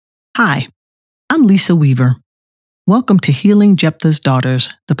Hi, I'm Lisa Weaver. Welcome to Healing Jephthah's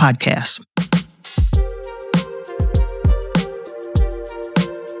Daughters, the podcast.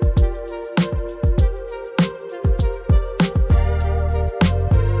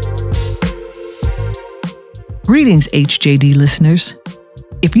 Greetings, HJD listeners.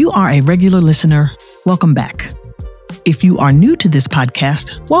 If you are a regular listener, welcome back. If you are new to this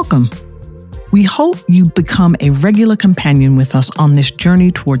podcast, welcome. We hope you become a regular companion with us on this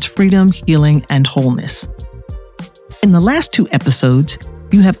journey towards freedom, healing, and wholeness. In the last 2 episodes,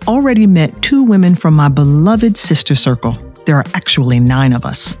 you have already met 2 women from my beloved sister circle. There are actually 9 of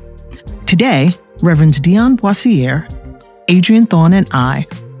us. Today, Reverends Dion Boissiere, Adrienne Thorne, and I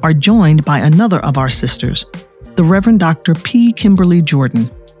are joined by another of our sisters, the Reverend Dr. P. Kimberly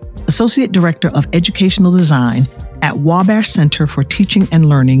Jordan, Associate Director of Educational Design at Wabash Center for Teaching and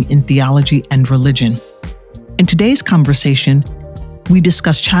Learning in Theology and Religion. In today's conversation, we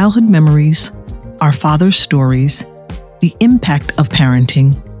discuss childhood memories, our father's stories, the impact of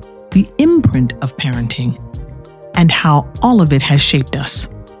parenting, the imprint of parenting, and how all of it has shaped us.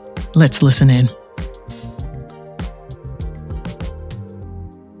 Let's listen in.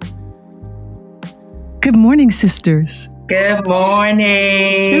 Good morning, sisters. Good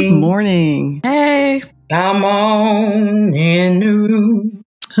morning. Good morning. Hey. Come on in the room.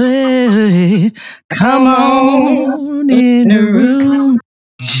 Hey, come on in the room.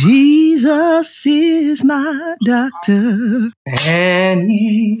 Jesus is my doctor. And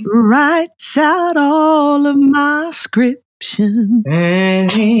he Writes out all of my scriptions. and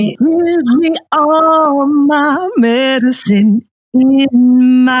he Gives me all my medicine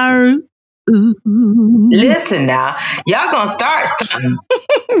in my room. listen now. Y'all gonna start something.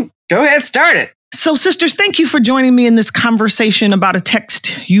 Go ahead, start it. So, sisters, thank you for joining me in this conversation about a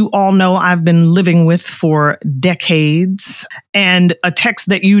text you all know I've been living with for decades, and a text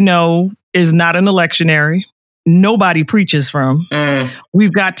that you know is not an electionary. Nobody preaches from.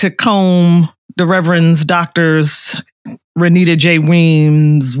 We've got to comb the Reverends, Doctors, Renita J.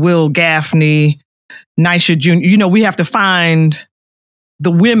 Weems, Will Gaffney, Nisha Jr. You know, we have to find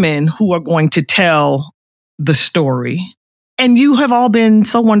the women who are going to tell the story. And you have all been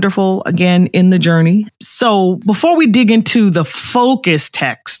so wonderful again in the journey. So before we dig into the focus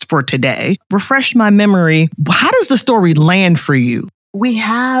text for today, refresh my memory. How does the story land for you? We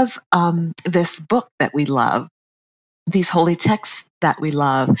have this book that we love, these holy texts that we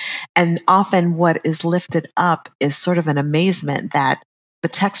love. And often what is lifted up is sort of an amazement that the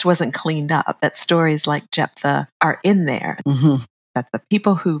text wasn't cleaned up, that stories like Jephthah are in there, that the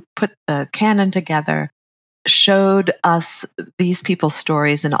people who put the canon together showed us these people's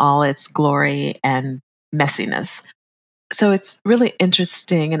stories in all its glory and messiness. So it's really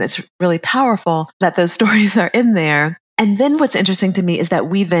interesting and it's really powerful that those stories are in there. And then what's interesting to me is that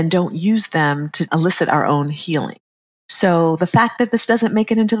we then don't use them to elicit our own healing. So the fact that this doesn't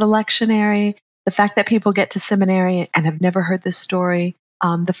make it into the lectionary, the fact that people get to seminary and have never heard this story,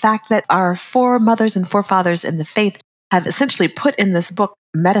 the fact that our foremothers and forefathers in the faith have essentially put in this book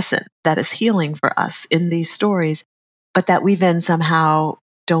medicine that is healing for us in these stories, but that we then somehow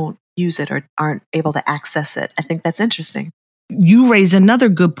don't use it or aren't able to access it. I think that's interesting. You raise another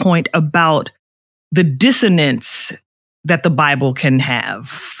good point about the dissonance that the Bible can have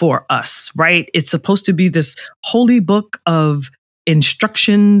for us, right? It's supposed to be this holy book of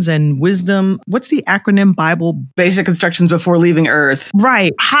instructions and wisdom. What's the acronym Bible? Basic instructions before leaving Earth.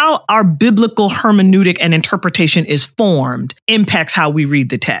 Right. How our biblical hermeneutic and interpretation is formed impacts how we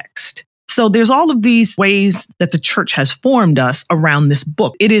read the text. So there's all of these ways that the church has formed us around this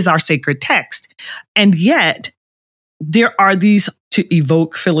book. It is our sacred text. And yet there are these, to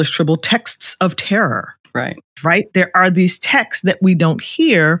evoke Phyllis Tribble, texts of terror. Right. There are these texts that we don't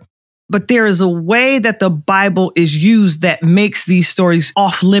hear, but there is a way that the Bible is used that makes these stories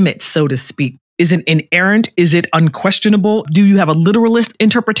off limits, so to speak. Is it inerrant? Is it unquestionable? Do you have a literalist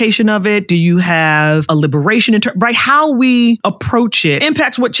interpretation of it? Do you have a liberation? Right? How we approach it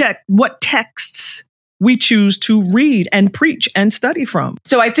impacts what texts we choose to read and preach and study from.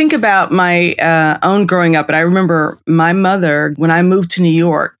 So I think about my own growing up, and I remember my mother, when I moved to New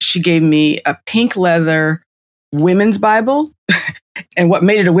York, she gave me a pink leather women's Bible. And what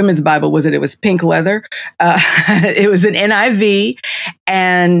made it a women's Bible was that it was pink leather. It was an NIV.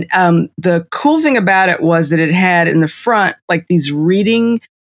 And the cool thing about it was that it had in the front, like these reading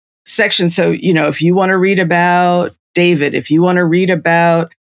sections. So, you know, if you want to read about David, if you want to read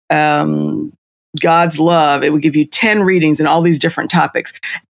about God's love, it would give you 10 readings and all these different topics.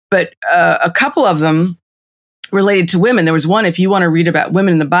 But a couple of them related to women. There was one, if you want to read about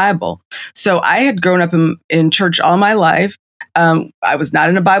women in the Bible. So I had grown up in church all my life. I was not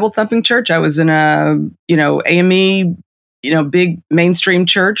in a Bible thumping church. I was in a, AME, big mainstream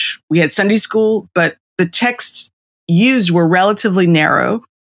church. We had Sunday school, but the texts used were relatively narrow.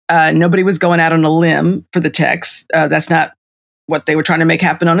 Nobody was going out on a limb for the text. That's not what they were trying to make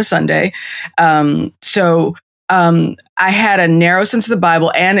happen on a Sunday. So I had a narrow sense of the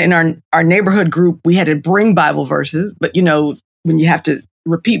Bible, and in our neighborhood group, we had to bring Bible verses. But when you have to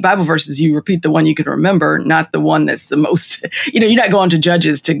repeat Bible verses, you repeat the one you can remember, not the one that's the most. You're not going to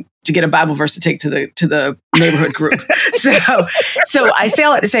Judges to get a Bible verse to take to the neighborhood group. So I say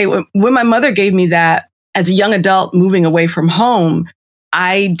all that to say, when my mother gave me that as a young adult moving away from home,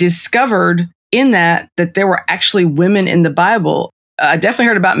 I discovered in that there were actually women in the Bible. I definitely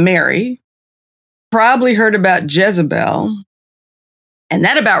heard about Mary, probably heard about Jezebel, and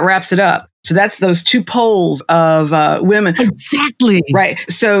that about wraps it up. So that's those two poles of women. Exactly. Right.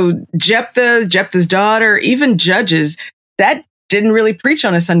 So Jephthah's daughter, even Judges, that didn't really preach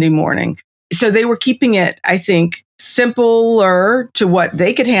on a Sunday morning. So they were keeping it, I think, simpler to what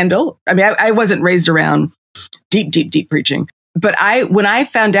they could handle. I mean, I wasn't raised around deep preaching. But when I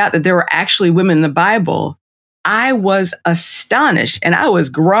found out that there were actually women in the Bible, I was astonished, and I was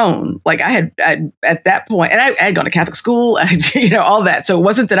grown. Like I had at that point, and I had gone to Catholic school, all that. So it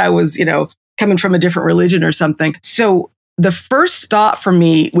wasn't that I was, coming from a different religion or something. So the first thought for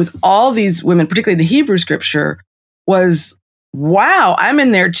me with all these women, particularly the Hebrew scripture, was, wow, I'm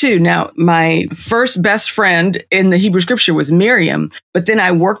in there too. Now, my first best friend in the Hebrew scripture was Miriam, but then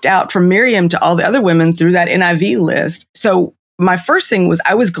I worked out from Miriam to all the other women through that NIV list. So my first thing was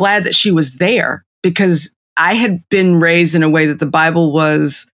I was glad that she was there, because I had been raised in a way that the Bible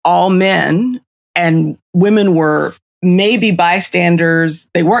was all men and women were maybe bystanders.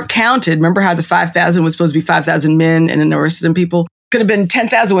 They weren't counted. Remember how the 5,000 was supposed to be 5,000 men and then the rest of them people? Could have been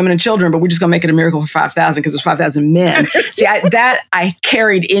 10,000 women and children, but we're just going to make it a miracle for 5,000 because there's 5,000 men. See, I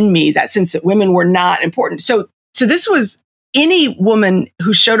carried in me that sense that women were not important. So this was any woman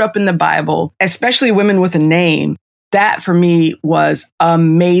who showed up in the Bible, especially women with a name. That for me was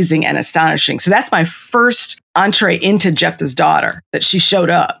amazing and astonishing. So that's my first entree into Jephthah's daughter, that she showed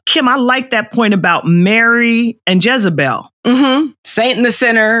up. Kim, I like that point about Mary and Jezebel. Mm-hmm. Saint and the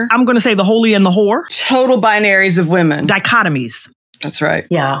sinner. I'm going to say the holy and the whore. Total binaries of women. Dichotomies. That's right.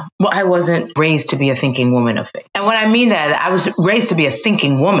 Yeah. Well, I wasn't raised to be a thinking woman of faith. And when I mean that, I was raised to be a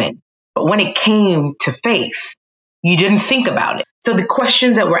thinking woman. But when it came to faith, you didn't think about it. So the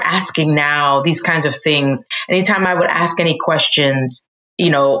questions that we're asking now, these kinds of things, anytime I would ask any questions,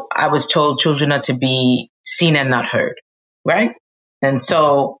 I was told children are to be seen and not heard, right? And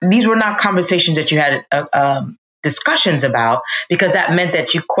so these were not conversations that you had discussions about, because that meant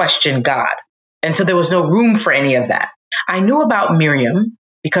that you questioned God. And so there was no room for any of that. I knew about Miriam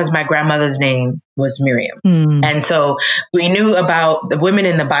because my grandmother's name was Miriam. And so we knew about the women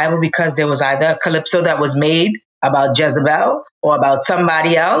in the Bible because there was either a calypso that was made about Jezebel or about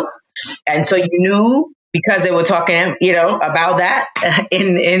somebody else. And so you knew because they were talking, about that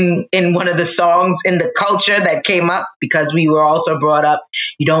in one of the songs in the culture that came up, because we were also brought up,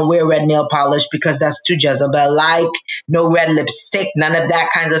 you don't wear red nail polish because that's too Jezebel-like, no red lipstick, none of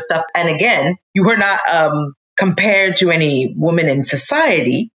that kinds of stuff. And again, you were not compared to any woman in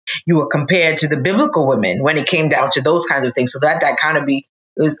society. You were compared to the biblical women when it came down to those kinds of things. So that dichotomy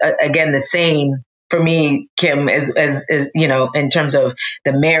was, again, the same for me, Kim, as in terms of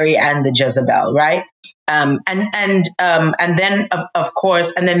the Mary and the Jezebel, right? And then of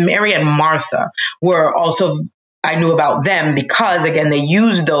course, and then Mary and Martha were also, I knew about them because again, they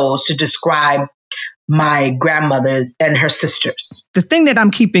used those to describe my grandmothers and her sisters. The thing that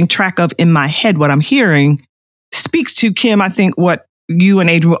I'm keeping track of in my head, what I'm hearing, speaks to, Kim, I think what you and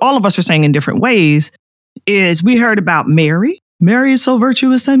Adrian, all of us are saying in different ways, is we heard about Mary. Mary is so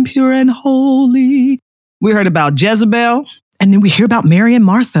virtuous and pure and holy. We heard about Jezebel, and then we hear about Mary and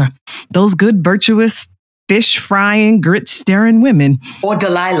Martha, those good, virtuous, fish frying, grit stirring women. Or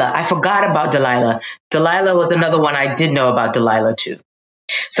Delilah. I forgot about Delilah. Delilah was another one I did know about Delilah too.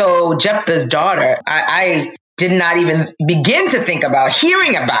 So Jephthah's daughter, I did not even begin to think about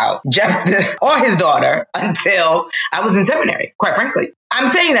hearing about Jephthah or his daughter until I was in seminary, quite frankly. I'm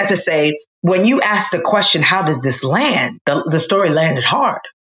saying that to say, when you ask the question, how does this land? The story landed hard,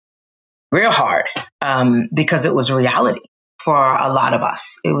 real hard, because it was reality for a lot of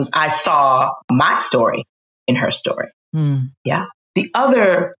us. I saw my story in her story. Yeah. The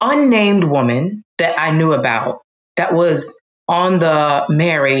other unnamed woman that I knew about that was on the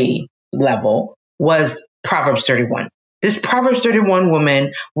Mary level was Proverbs 31. This Proverbs 31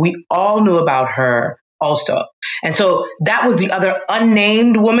 woman, we all knew about her also. And so that was the other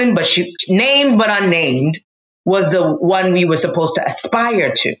unnamed woman, but she named but unnamed was the one we were supposed to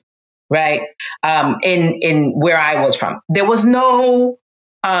aspire to, right? In where I was from, there was no.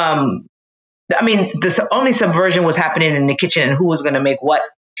 The only subversion was happening in the kitchen, and who was going to make what,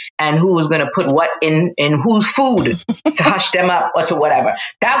 and who was going to put what in whose food to hush them up or to whatever.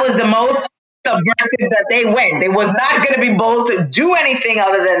 That was the most subversive that they went. They was not going to be bold to do anything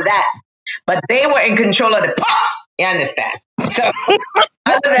other than that. But they were in control of the pot. You understand? So other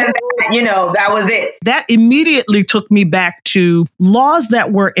than that, that was it. That immediately took me back to laws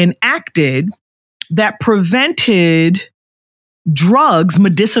that were enacted that prevented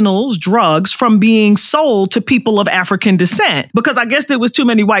medicinal drugs, from being sold to people of African descent. Because I guess there was too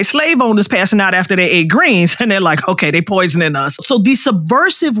many white slave owners passing out after they ate greens. And they're like, okay, they poisoning us. So these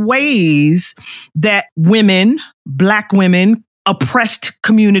subversive ways that women, Black women, oppressed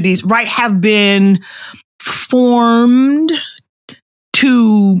communities, right, have been formed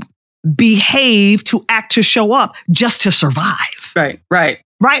to behave, to act, to show up, just to survive. Right.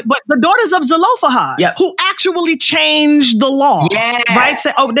 Right, but the daughters of Zelophehad, who actually changed the law, right?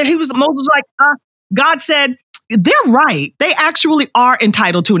 Said, Moses was like, God said, they're right. They actually are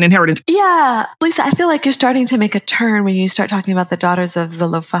entitled to an inheritance. Yeah, Lisa, I feel like you're starting to make a turn when you start talking about the daughters of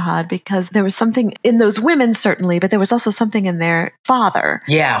Zelophehad, because there was something in those women, certainly, but there was also something in their father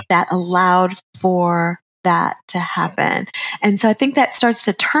that allowed for that to happen. And so I think that starts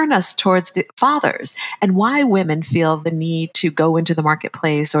to turn us towards the fathers and why women feel the need to go into the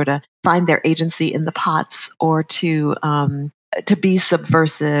marketplace or to find their agency in the pots or to be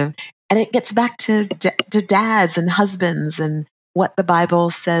subversive. And it gets back to dads and husbands and what the Bible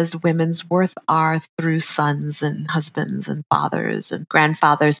says women's worth are through sons and husbands and fathers and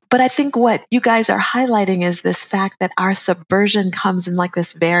grandfathers. But I think what you guys are highlighting is this fact that our subversion comes in like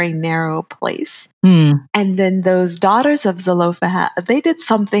this very narrow place. And then those daughters of Zelophehad, they did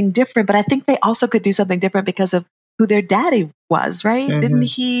something different, but I think they also could do something different because of who their daddy was, right? Mm-hmm. Didn't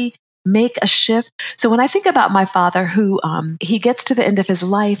he make a shift? So when I think about my father, who he gets to the end of his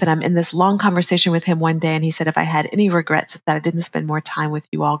life, and I'm in this long conversation with him one day, and he said, if I had any regrets, it's that I didn't spend more time with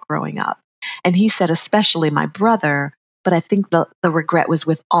you all growing up. And he said, especially my brother, but I think the regret was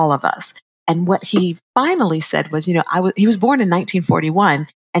with all of us. And what he finally said was, he was born in 1941,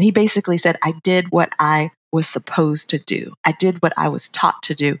 and he basically said, I did what I was supposed to do. I did what I was taught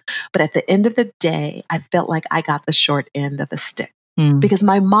to do. But at the end of the day, I felt like I got the short end of the stick. Because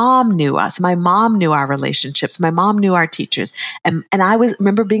my mom knew us. My mom knew our relationships. My mom knew our teachers. And I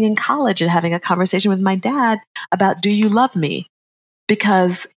remember being in college and having a conversation with my dad about, do you love me?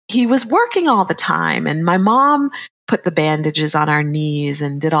 Because he was working all the time. And my mom put the bandages on our knees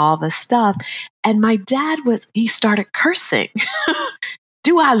and did all this stuff. And my dad he started cursing.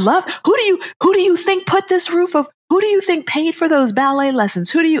 Do I love? Who do you think put this roof of? Who do you think paid for those ballet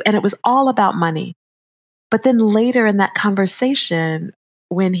lessons? And it was all about money. But then later in that conversation,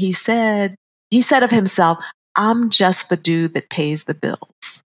 when he said of himself, I'm just the dude that pays the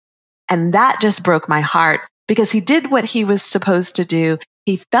bills. And that just broke my heart because he did what he was supposed to do.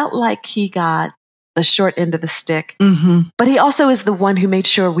 He felt like he got the short end of the stick, but he also is the one who made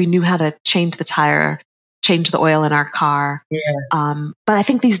sure we knew how to change the tire, change the oil in our car. But I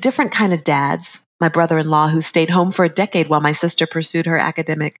think these different kind of dads, my brother-in-law who stayed home for a decade while my sister pursued her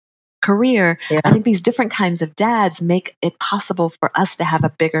academic career, I think these different kinds of dads make it possible for us to have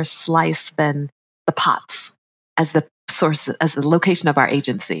a bigger slice than the pots as the source, as the location of our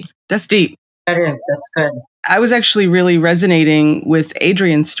agency. That's deep. That is. That's good. I was actually really resonating with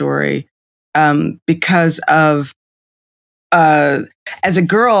Adrian's story because of, as a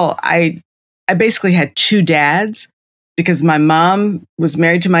girl, I basically had two dads because my mom was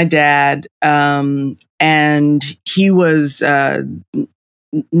married to my dad, and he was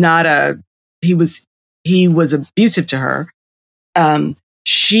he was abusive to her.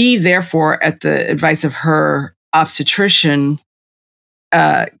 She therefore, at the advice of her obstetrician,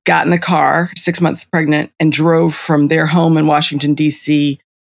 got in the car 6 months pregnant and drove from their home in Washington, D.C.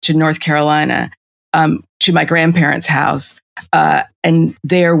 to North Carolina, to my grandparents' house. And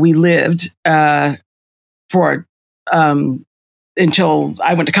there we lived for until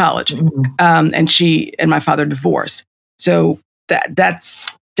I went to college. And she and my father divorced. So that's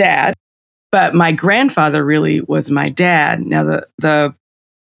dad. But my grandfather really was my dad. Now, the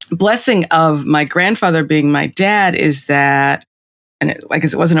blessing of my grandfather being my dad is that, and I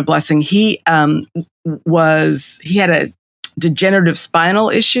guess it wasn't a blessing, he had a degenerative spinal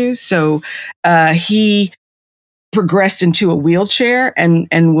issue. So he progressed into a wheelchair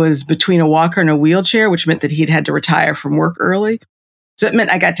and was between a walker and a wheelchair, which meant that he'd had to retire from work early. So it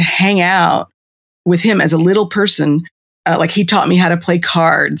meant I got to hang out with him as a little person like he taught me how to play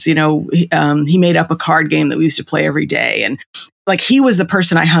cards. He made up a card game that we used to play every day. And like, he was the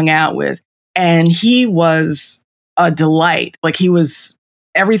person I hung out with, and he was a delight. Like, he was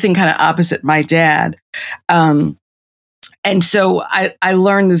everything kind of opposite my dad. And so I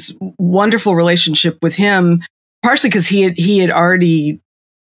learned this wonderful relationship with him, partially because he had already,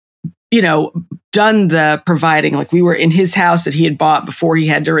 done the providing. Like, we were in his house that he had bought before he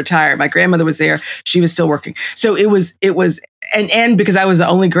had to retire. My grandmother was there. She was still working. So it was, and because I was the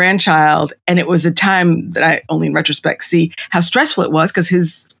only grandchild, and it was a time that I only in retrospect see how stressful it was, because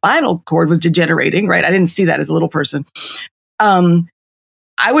his spinal cord was degenerating, right? I didn't see that as a little person.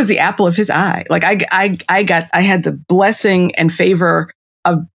 I was the apple of his eye. Like, I had the blessing and favor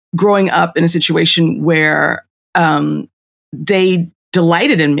of growing up in a situation where they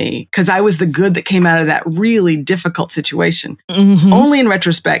delighted in me, because I was the good that came out of that really difficult situation. Mm-hmm. Only in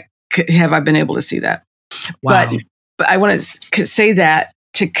retrospect have I been able to see that. Wow. But I want to say that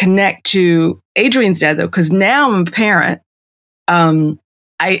to connect to Adrian's dad, though, because now I'm a parent. I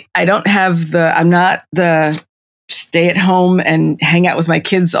don't have I'm not the stay at home and hang out with my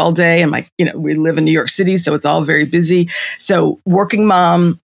kids all day. And we live in New York City, so it's all very busy. So working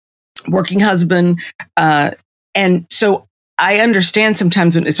mom, working husband. And so I understand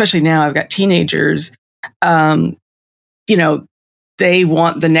sometimes especially now I've got teenagers, they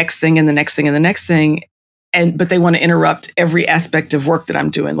want the next thing and the next thing and the next thing. But they want to interrupt every aspect of work that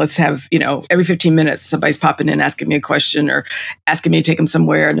I'm doing. Let's have, every 15 minutes, somebody's popping in, asking me a question or asking me to take them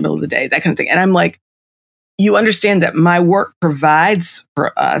somewhere in the middle of the day, that kind of thing. And I'm like, you understand that my work provides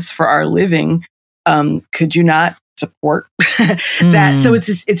for us, for our living. Could you not support that? So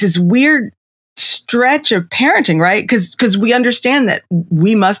it's this weird stretch of parenting, right? Because we understand that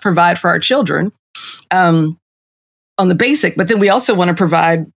we must provide for our children on the basic, but then we also want to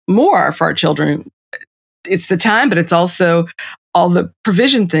provide more for our children. It's the time, but it's also all the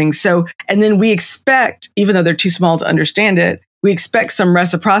provision things. So, and then we expect, even though they're too small to understand it, we expect some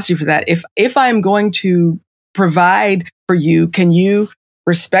reciprocity for that. If I'm going to provide for you, can you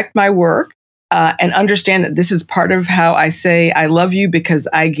respect my work and understand that this is part of how I say I love you, because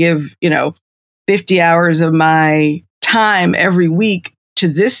I give, 50 hours of my time every week to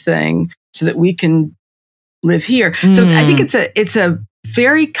this thing so that we can live here. So I think it's a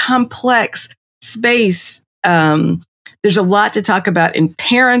very complex space. There's a lot to talk about in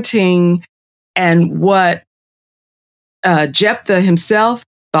parenting, and what Jephthah himself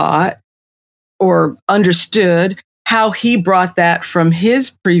thought or understood, how he brought that from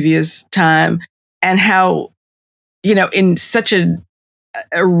his previous time, and how, in such an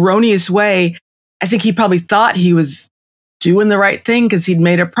erroneous way, I think he probably thought he was doing the right thing because he'd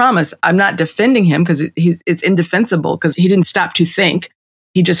made a promise. I'm not defending him, because it's indefensible, because he didn't stop to think.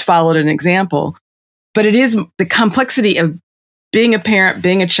 He just followed an example. But it is the complexity of being a parent,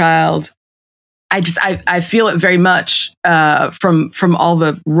 being a child. I feel it very much from all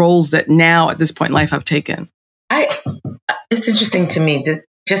the roles that now at this point in life I've taken. It's interesting to me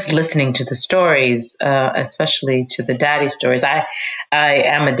just listening to the stories, especially to the daddy stories. I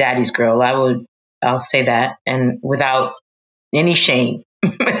am a daddy's girl. I'll say that, and without any shame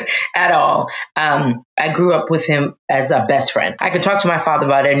at all. I grew up with him as a best friend. I could talk to my father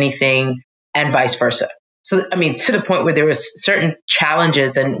about anything, and vice versa. So, to the point where there was certain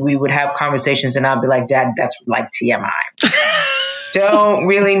challenges, and we would have conversations, and I'd be like, Dad, that's like TMI. Don't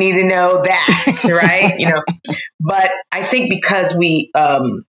really need to know that, right? But I think because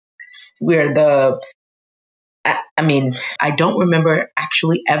I don't remember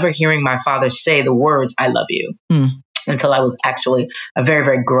actually ever hearing my father say the words, I love you, until I was actually a very,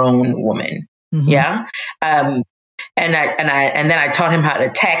 very grown woman. Mm-hmm. Yeah. And then I taught him how to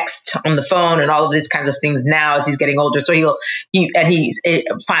text on the phone and all of these kinds of things now as he's getting older. So he's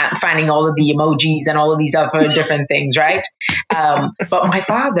finding all of the emojis and all of these other different things, right? But my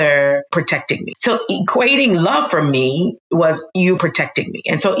father protecting me. So equating love for me was you protecting me.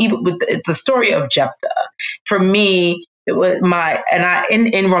 And so even with the story of Jephthah, for me, it was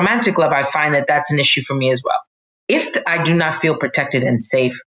in romantic love, I find that that's an issue for me as well. If I do not feel protected and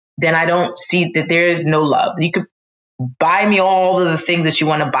safe, then I don't see that there is no love. You could buy me all of the things that you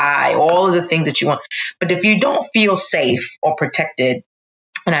want to buy, all of the things that you want. But if you don't feel safe or protected,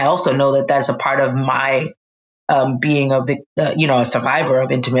 and I also know that that's a part of my being a survivor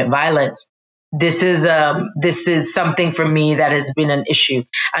of intimate violence, this is something for me that has been an issue.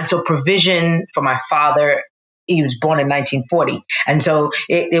 And so provision for my father, he was born in 1940. And so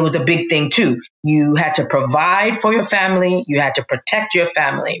it was a big thing too. You had to provide for your family. You had to protect your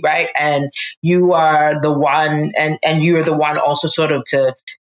family, right? And you are the one, and you're the one also sort of to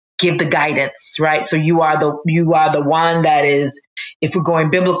give the guidance, right? So you are the one that is, if we're going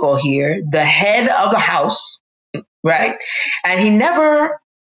biblical here, the head of the house, right? And he never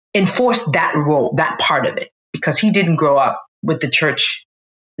enforced that role, that part of it, because he didn't grow up with the church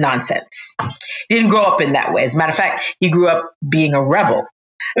nonsense. He didn't grow up in that way. As a matter of fact, he grew up being a rebel.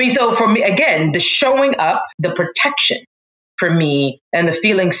 I mean, so for me, again, the showing up, the protection for me, and the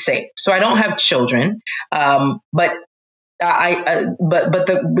feeling safe. So I don't have children, but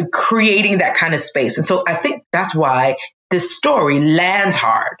the creating that kind of space. And so I think that's why this story lands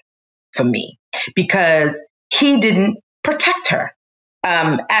hard for me, because he didn't protect her.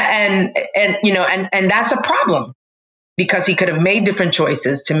 And that's a problem, because he could have made different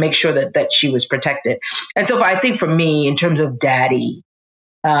choices to make sure that she was protected. And so I think for me, in terms of daddy,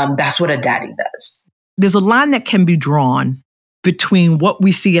 that's what a daddy does. There's a line that can be drawn between what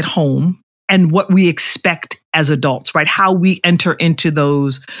we see at home and what we expect as adults, right? How we enter into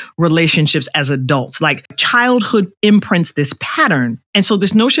those relationships as adults. Like childhood imprints this pattern. And so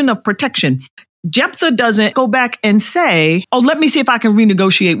this notion of protection, Jephthah doesn't go back and say, oh, let me see if I can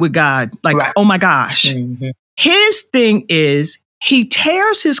renegotiate with God. Like, right. Oh my gosh. Mm-hmm. His thing is he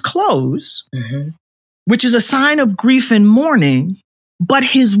tears his clothes, mm-hmm. which is a sign of grief and mourning, but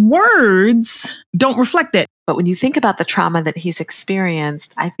his words don't reflect that. But when you think about the trauma that he's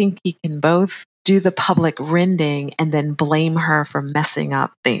experienced, I think he can both do the public rending and then blame her for messing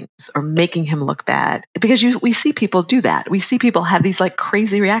up things or making him look bad. Because we see people do that. We see people have these like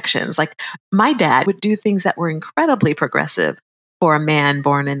crazy reactions. Like my dad would do things that were incredibly progressive for a man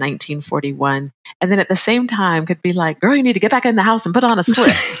born in 1941. And then at the same time could be like, girl, you need to get back in the house and put on a slip.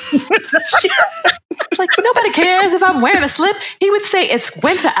 It's like, nobody cares if I'm wearing a slip. He would say, it's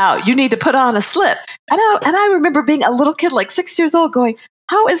winter out. You need to put on a slip. And I remember being a little kid, like 6 years old, going,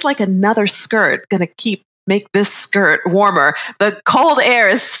 how is like another skirt going to make this skirt warmer? The cold air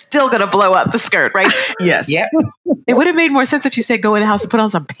is still going to blow up the skirt, right? Yes. Yep. It would have made more sense if you said, go in the house and put on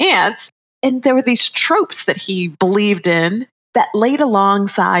some pants. And there were these tropes that he believed in that laid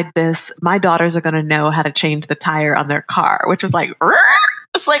alongside this, my daughters are going to know how to change the tire on their car, which was like,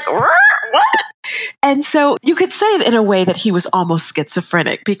 it's like, what? And so you could say it in a way that he was almost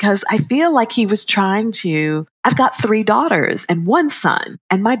schizophrenic, because I feel like he was trying to, I've got 3 daughters and 1 son,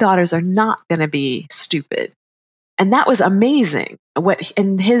 and my daughters are not going to be stupid. And that was amazing.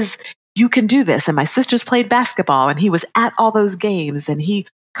 You can do this. And my sisters played basketball, and he was at all those games, and he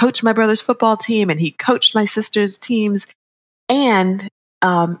coached my brother's football team, and he coached my sister's teams. And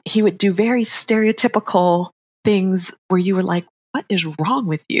he would do very stereotypical things where you were like, what is wrong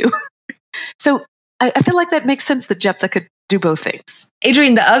with you? So I feel like that makes sense that Jephthah could do both things.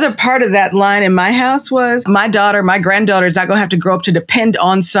 Adrienne, the other part of that line in my house was my granddaughter is not going to have to grow up to depend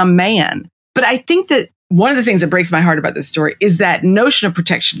on some man. But I think that one of the things that breaks my heart about this story is that notion of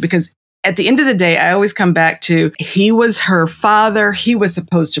protection, because at the end of the day, I always come back to he was her father. He was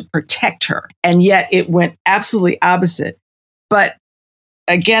supposed to protect her. And yet it went absolutely opposite. But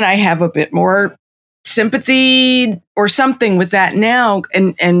again, I have a bit more sympathy or something with that now.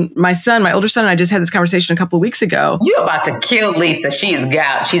 And my older son and I just had this conversation a couple of weeks ago. You're about to kill Lisa. She's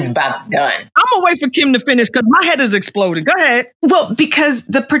about done. I'm gonna wait for Kim to finish because my head is exploding. Go ahead. Well, because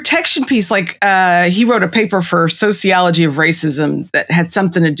the protection piece, like he wrote a paper for Sociology of Racism that had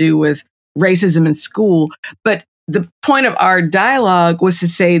something to do with racism in school. But the point of our dialogue was to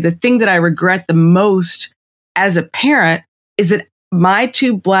say the thing that I regret the most as a parent is that my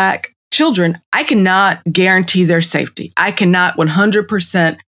 2 Black children, I cannot guarantee their safety. I cannot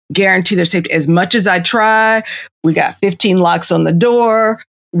 100% guarantee their safety. As much as I try, we got 15 locks on the door.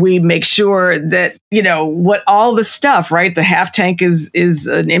 We make sure that, what all the stuff, right? The half tank is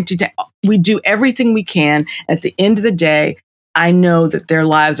an empty tank. We do everything we can. At the end of the day, I know that their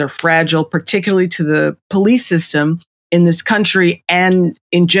lives are fragile, particularly to the police system in this country and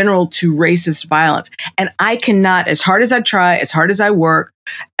in general to racist violence. And I cannot, as hard as I try, as hard as I work,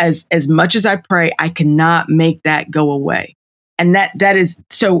 as much as I pray, I cannot make that go away. And that is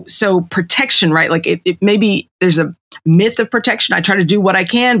so protection, right? Like it maybe there's a myth of protection. I try to do what I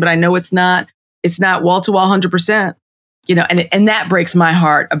can, but I know it's not wall to wall 100%. And that breaks my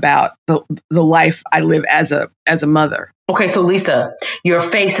heart about the life I live as a mother. Okay, so Lisa, your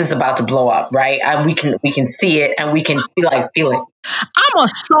face is about to blow up, right? We can see it and we can feel it. I'm a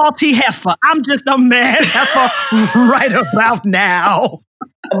salty heifer. I'm just a mad heifer right about now.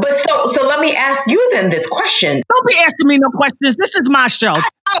 But so let me ask you then this question. Don't be asking me no questions. This is my show.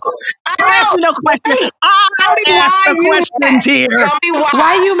 Don't ask me no questions. Tell me why you questions here. Tell me why.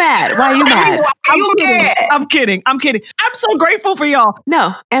 Why are you mad? Why are you mad? I'm kidding. I'm so grateful for y'all.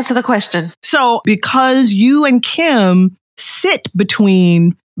 No, answer the question. So because you and Kim sit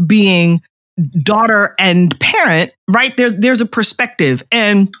between being daughter and parent, right? There's a perspective.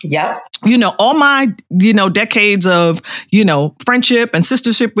 And, Yep. all my, decades of, friendship and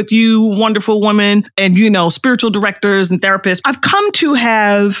sistership with you, wonderful women, and, spiritual directors and therapists, I've come to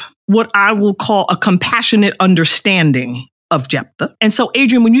have what I will call a compassionate understanding of Jephthah. And so,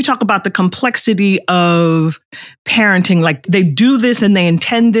 Adrienne, when you talk about the complexity of parenting, like they do this and they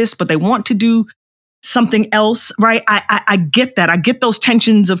intend this, but they want to do something else, right? I get that. I get those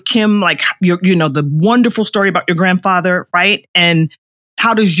tensions of Kim, like the wonderful story about your grandfather, right? And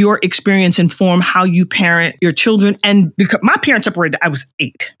how does your experience inform how you parent your children? And because my parents separated, I was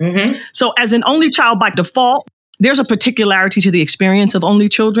 8. Mm-hmm. So as an only child by default, there's a particularity to the experience of only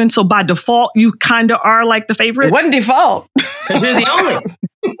children. So by default, you kind of are like the favorite. It wasn't default. Because you're the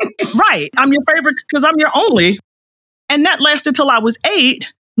only. Right. I'm your favorite because I'm your only. And that lasted till I was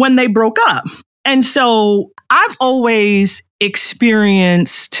 8 when they broke up. And so I've always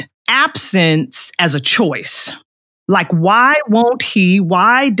experienced absence as a choice. Like, why won't he?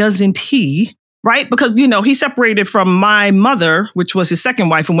 Why doesn't he? Right? Because, he separated from my mother, which was his second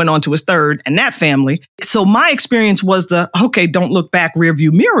wife, and went on to his third and that family. So my experience was don't look back, rear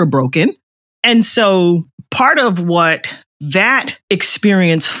view mirror broken. And so part of what that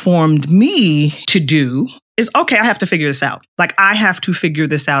experience formed me to do is, okay, I have to figure this out. Like, I have to figure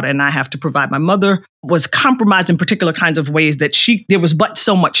this out and I have to provide. My mother was compromised in particular kinds of ways that there was but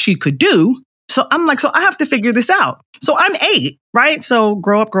so much she could do. So I'm like, I have to figure this out. So I'm 8, right? So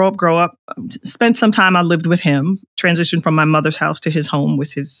grow up. Spent some time, I lived with him, transitioned from my mother's house to his home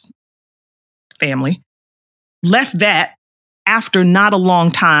with his family. Left that after not a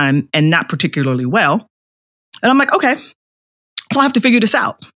long time and not particularly well. And I'm like, okay, so I have to figure this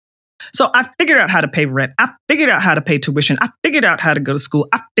out. So I figured out how to pay rent. I figured out how to pay tuition. I figured out how to go to school.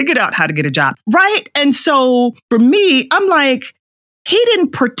 I figured out how to get a job, right? And so for me, I'm like, he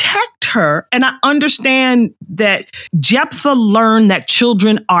didn't protect her. And I understand that Jephthah learned that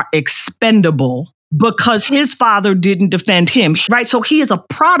children are expendable because his father didn't defend him, right? So he is a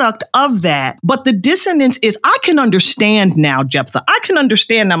product of that. But the dissonance is, I can understand now, Jephthah. I can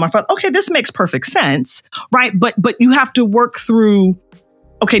understand now, my father. Okay, this makes perfect sense, right? But you have to work through,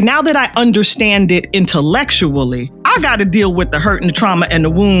 okay, now that I understand it intellectually, I got to deal with the hurt and the trauma and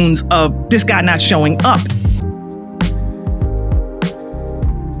the wounds of this guy not showing up.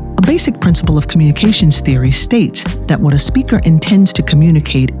 A basic principle of communications theory states that what a speaker intends to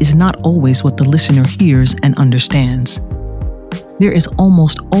communicate is not always what the listener hears and understands. There is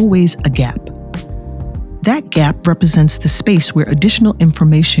almost always a gap. That gap represents the space where additional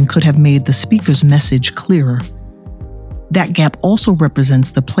information could have made the speaker's message clearer. That gap also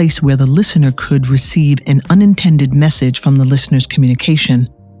represents the place where the listener could receive an unintended message from the listener's communication.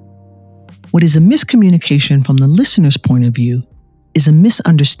 What is a miscommunication from the listener's point of view is a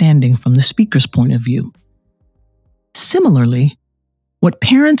misunderstanding from the speaker's point of view. Similarly, what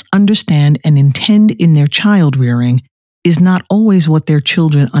parents understand and intend in their child rearing is not always what their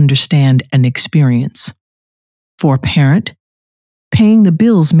children understand and experience. For a parent, paying the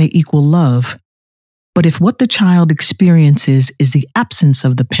bills may equal love, but if what the child experiences is the absence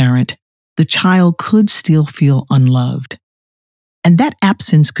of the parent, the child could still feel unloved. And that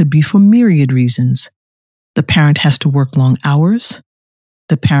absence could be for myriad reasons. The parent has to work long hours.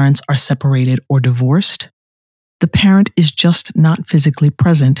 The parents are separated or divorced. The parent is just not physically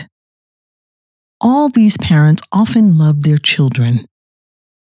present. All these parents often love their children,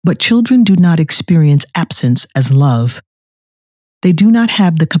 but children do not experience absence as love. They do not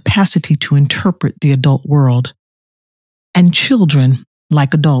have the capacity to interpret the adult world. And children,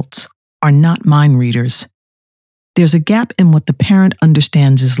 like adults, are not mind readers. There's a gap in what the parent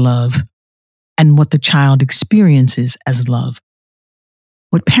understands as love and what the child experiences as love.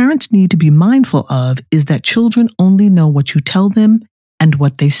 What parents need to be mindful of is that children only know what you tell them and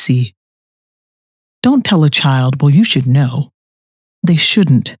what they see. Don't tell a child, well, you should know. They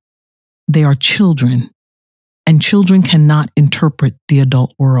shouldn't. They are children, and children cannot interpret the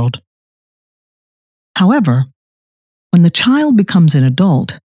adult world. However, when the child becomes an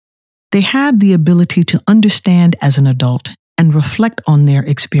adult, they have the ability to understand as an adult and reflect on their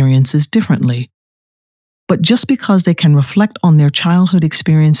experiences differently. But just because they can reflect on their childhood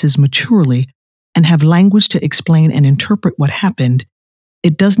experiences maturely and have language to explain and interpret what happened,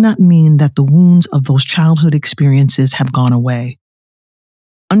 it does not mean that the wounds of those childhood experiences have gone away.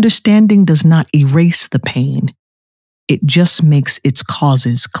 Understanding does not erase the pain. It just makes its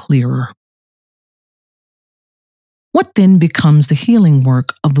causes clearer. What then becomes the healing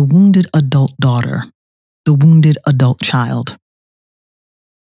work of the wounded adult daughter, the wounded adult child?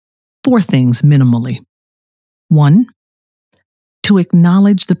 4 things minimally. 1, to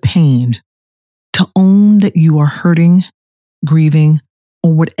acknowledge the pain, to own that you are hurting, grieving,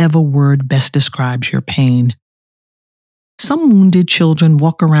 or whatever word best describes your pain. Some wounded children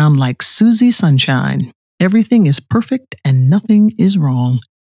walk around like Susie Sunshine. Everything is perfect and nothing is wrong.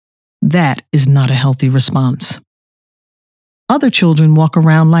 That is not a healthy response. Other children walk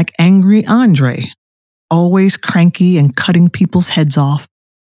around like angry Andre, always cranky and cutting people's heads off,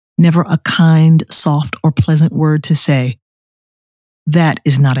 never a kind, soft, or pleasant word to say. That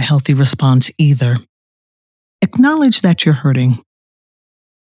is not a healthy response either. Acknowledge that you're hurting.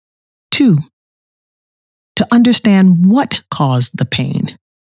 2, to understand what caused the pain.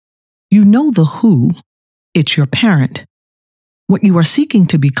 You know the who, it's your parent. What you are seeking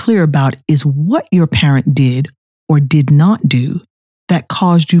to be clear about is what your parent did or did not do that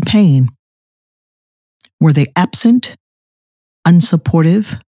caused you pain. Were they absent,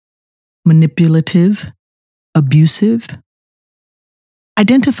 unsupportive, manipulative, abusive?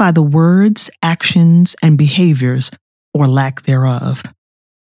 Identify the words, actions, and behaviors, or lack thereof.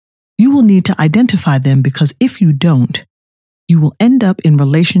 You will need to identify them because if you don't, you will end up in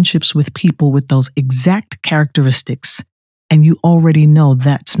relationships with people with those exact characteristics, and you already know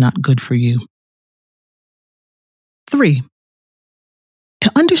that's not good for you. 3,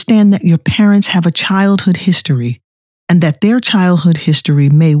 to understand that your parents have a childhood history and that their childhood history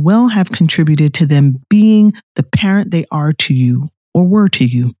may well have contributed to them being the parent they are to you or were to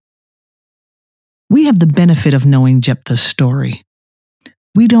you. We have the benefit of knowing Jephthah's story.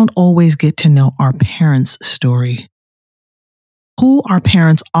 We don't always get to know our parents' story. Who our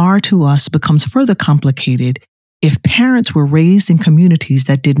parents are to us becomes further complicated if parents were raised in communities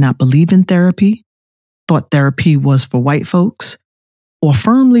that did not believe in therapy, thought therapy was for white folks, or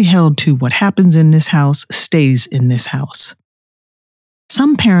firmly held to what happens in this house stays in this house.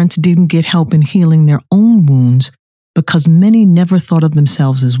 Some parents didn't get help in healing their own wounds because many never thought of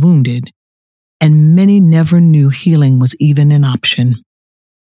themselves as wounded, and many never knew healing was even an option.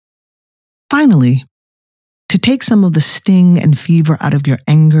 Finally, to take some of the sting and fever out of your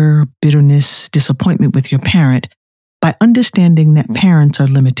anger, bitterness, disappointment with your parent by understanding that parents are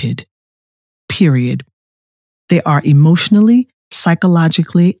limited. Period. They are emotionally,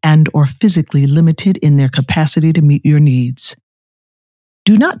 psychologically, and/or physically limited in their capacity to meet your needs.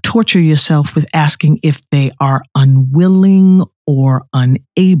 Do not torture yourself with asking if they are unwilling or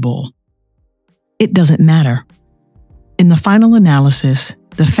unable. It doesn't matter. In the final analysis,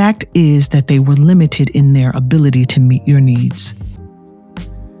 the fact is that they were limited in their ability to meet your needs.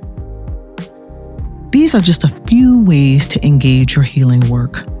 These are just a few ways to engage your healing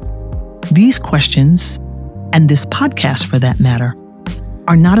work. These questions, and this podcast for that matter,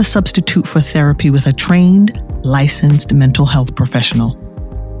 are not a substitute for therapy with a trained, licensed mental health professional.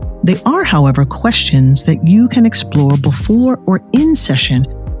 They are, however, questions that you can explore before or in session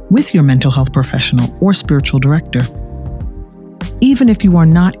with your mental health professional or spiritual director. Even if you are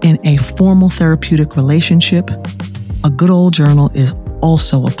not in a formal therapeutic relationship, a good old journal is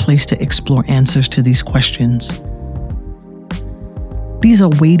also a place to explore answers to these questions. These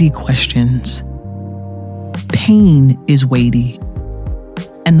are weighty questions. Pain is weighty,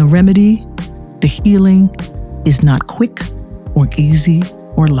 and the remedy, the healing, is not quick or easy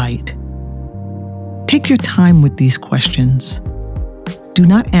or light. Take your time with these questions. Do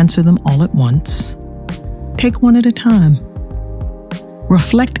not answer them all at once. Take one at a time.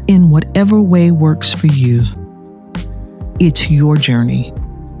 Reflect in whatever way works for you. It's your journey.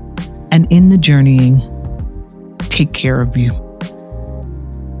 And in the journeying, take care of you.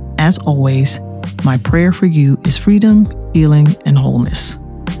 As always, my prayer for you is freedom, healing, and wholeness.